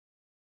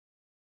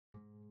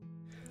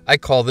I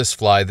call this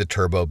fly the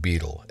Turbo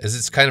Beetle, as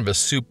it's kind of a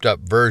souped-up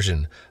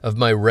version of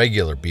my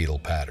regular beetle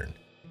pattern.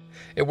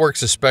 It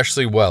works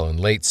especially well in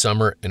late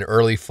summer and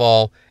early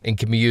fall and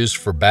can be used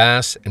for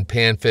bass and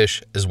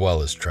panfish as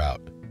well as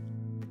trout.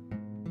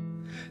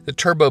 The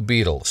Turbo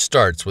Beetle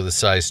starts with a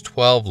size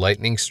 12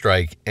 Lightning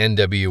Strike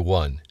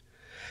NW1.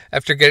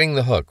 After getting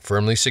the hook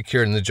firmly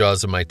secured in the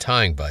jaws of my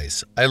tying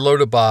vise, I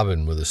load a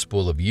bobbin with a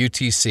spool of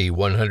UTC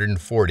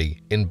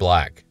 140 in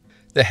black.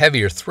 The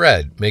heavier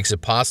thread makes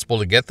it possible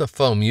to get the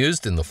foam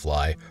used in the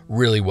fly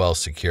really well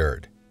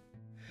secured.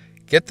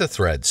 Get the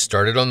thread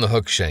started on the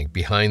hook shank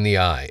behind the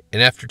eye,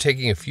 and after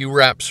taking a few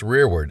wraps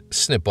rearward,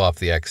 snip off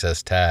the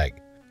excess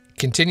tag.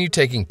 Continue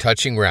taking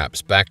touching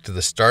wraps back to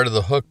the start of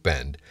the hook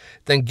bend,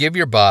 then give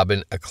your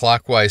bobbin a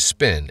clockwise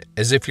spin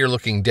as if you're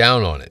looking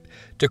down on it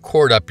to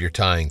cord up your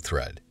tying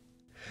thread.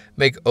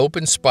 Make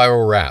open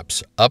spiral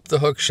wraps up the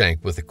hook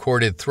shank with a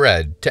corded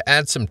thread to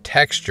add some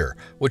texture,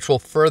 which will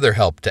further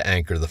help to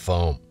anchor the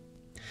foam.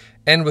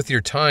 End with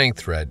your tying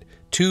thread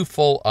 2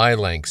 full eye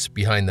lengths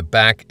behind the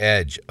back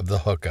edge of the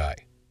hook eye.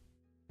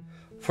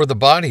 For the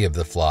body of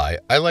the fly,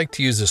 I like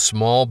to use a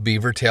small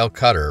beaver tail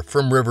cutter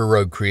from River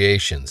Road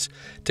Creations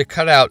to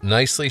cut out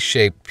nicely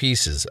shaped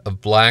pieces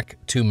of black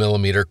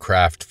 2mm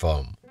craft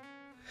foam.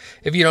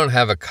 If you don't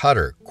have a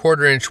cutter,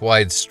 1/4-inch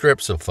wide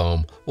strips of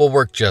foam will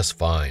work just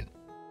fine.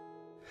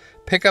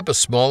 Pick up a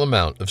small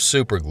amount of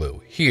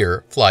superglue,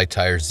 here fly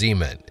tire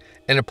Z-Ment,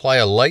 and apply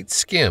a light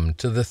skim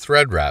to the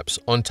thread wraps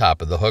on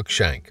top of the hook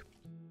shank.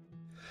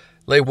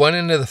 Lay one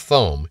end of the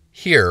foam,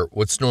 here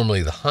what's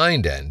normally the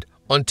hind end,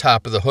 on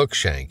top of the hook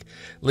shank,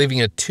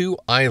 leaving a 2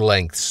 eye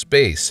length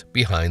space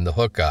behind the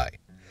hook eye.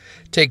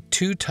 Take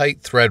 2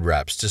 tight thread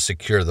wraps to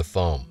secure the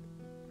foam.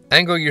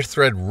 Angle your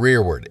thread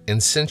rearward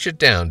and cinch it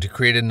down to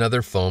create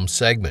another foam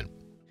segment.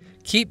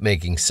 Keep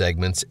making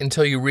segments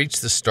until you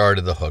reach the start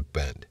of the hook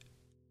bend.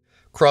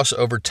 Cross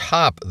over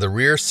top the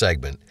rear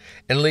segment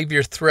and leave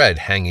your thread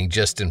hanging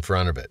just in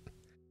front of it.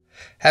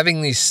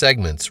 Having these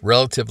segments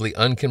relatively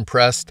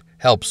uncompressed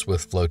helps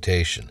with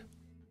flotation.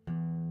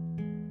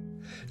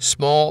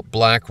 Small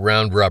black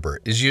round rubber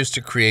is used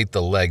to create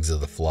the legs of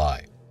the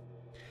fly.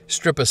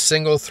 Strip a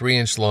single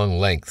 3-inch long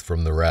length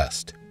from the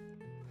rest.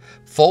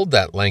 Fold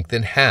that length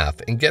in half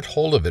and get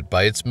hold of it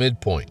by its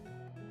midpoint.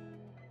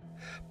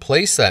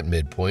 Place that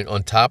midpoint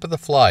on top of the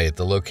fly at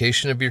the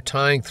location of your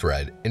tying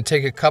thread and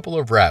take a couple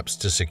of wraps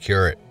to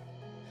secure it.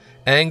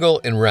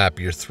 Angle and wrap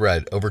your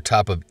thread over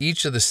top of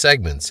each of the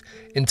segments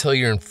until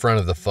you're in front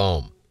of the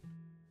foam.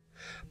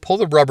 Pull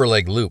the rubber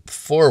leg loop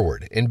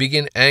forward and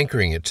begin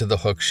anchoring it to the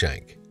hook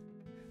shank.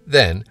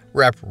 Then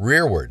wrap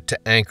rearward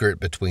to anchor it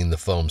between the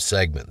foam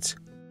segments.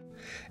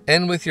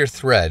 End with your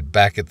thread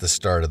back at the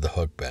start of the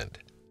hook bend.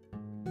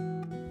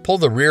 Pull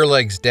the rear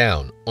legs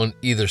down on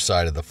either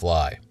side of the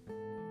fly.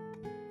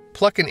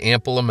 Pluck an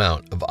ample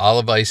amount of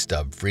olive ice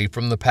dub free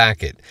from the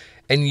packet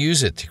and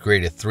use it to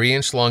create a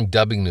 3-inch long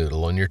dubbing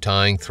noodle on your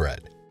tying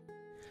thread.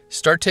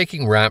 Start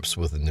taking wraps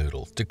with the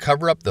noodle to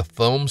cover up the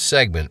foam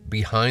segment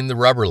behind the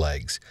rubber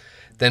legs,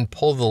 then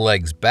pull the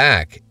legs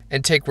back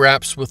and take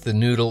wraps with the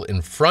noodle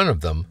in front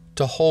of them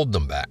to hold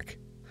them back.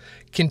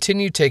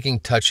 Continue taking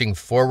touching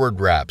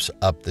forward wraps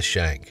up the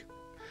shank.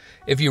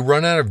 If you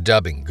run out of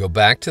dubbing, go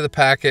back to the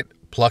packet,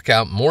 pluck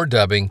out more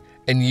dubbing,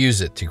 and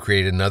use it to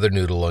create another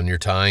noodle on your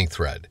tying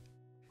thread.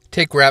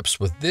 Take wraps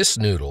with this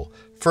noodle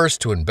first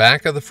to and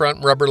back of the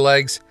front rubber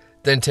legs,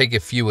 then take a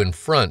few in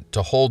front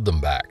to hold them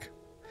back.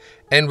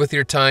 End with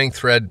your tying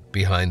thread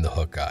behind the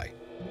hook eye.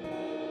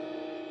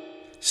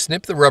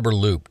 Snip the rubber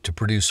loop to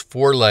produce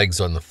 4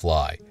 legs on the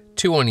fly,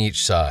 2 on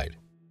each side.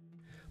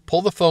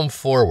 Pull the foam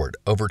forward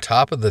over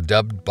top of the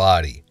dubbed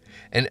body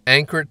and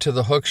anchor it to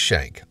the hook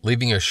shank,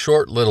 leaving a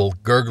short little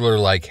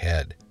gurgler-like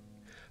head.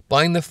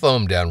 Bind the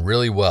foam down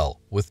really well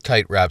with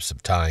tight wraps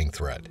of tying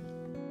thread.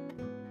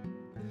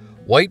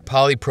 White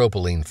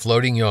polypropylene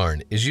floating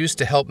yarn is used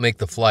to help make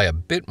the fly a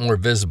bit more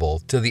visible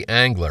to the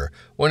angler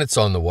when it's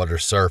on the water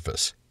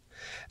surface.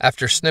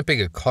 After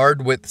snipping a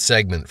card-width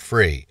segment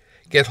free,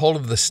 get hold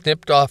of the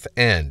snipped-off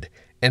end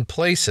and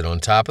place it on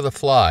top of the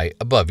fly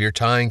above your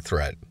tying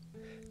thread.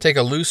 Take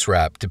a loose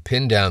wrap to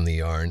pin down the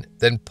yarn,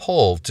 then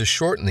pull to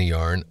shorten the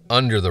yarn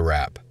under the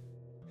wrap.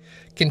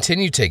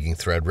 Continue taking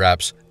thread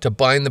wraps to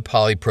bind the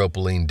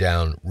polypropylene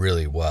down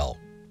really well.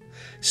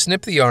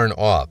 Snip the yarn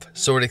off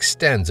so it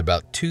extends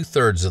about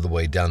 2/3 of the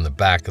way down the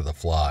back of the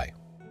fly.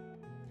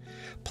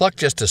 Pluck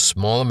just a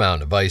small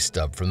amount of ice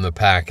dub from the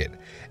packet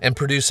and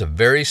produce a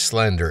very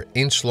slender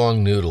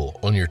inch-long noodle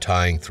on your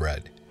tying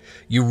thread.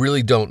 You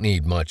really don't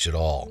need much at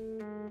all.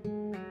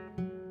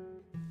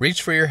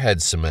 Reach for your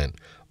head cement,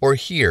 or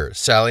here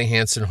Sally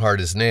Hansen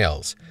hard as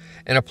nails,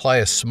 and apply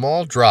a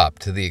small drop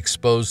to the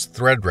exposed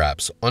thread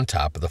wraps on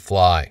top of the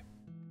fly.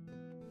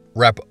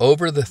 Wrap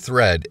over the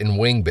thread and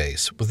wing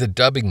base with a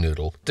dubbing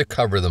noodle to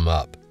cover them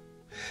up.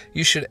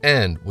 You should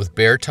end with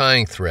bare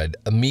tying thread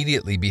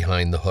immediately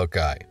behind the hook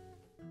eye.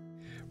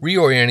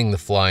 Reorienting the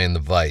fly in the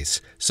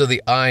vise so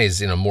the eye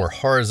is in a more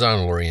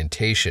horizontal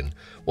orientation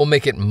will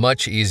make it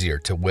much easier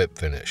to whip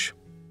finish.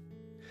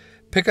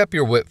 Pick up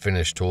your whip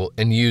finish tool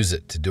and use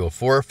it to do a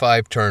 4 or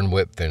 5 turn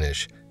whip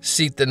finish,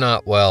 seat the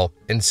knot well,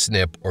 and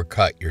snip or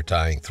cut your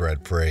tying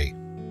thread free.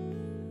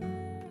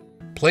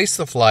 Place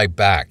the fly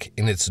back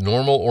in its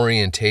normal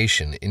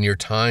orientation in your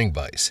tying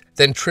vise,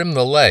 then trim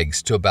the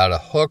legs to about a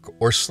hook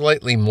or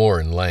slightly more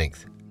in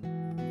length.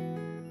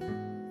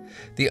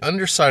 The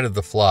underside of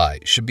the fly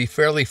should be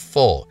fairly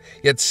full,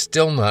 yet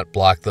still not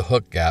block the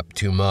hook gap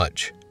too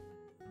much.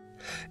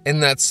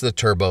 And that's the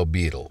Turbo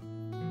Beetle.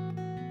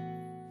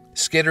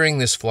 Skittering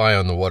this fly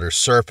on the water's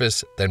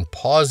surface, then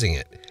pausing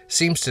it,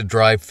 seems to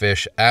drive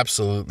fish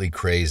absolutely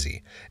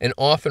crazy and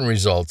often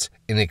results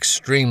in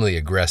extremely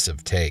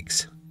aggressive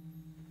takes.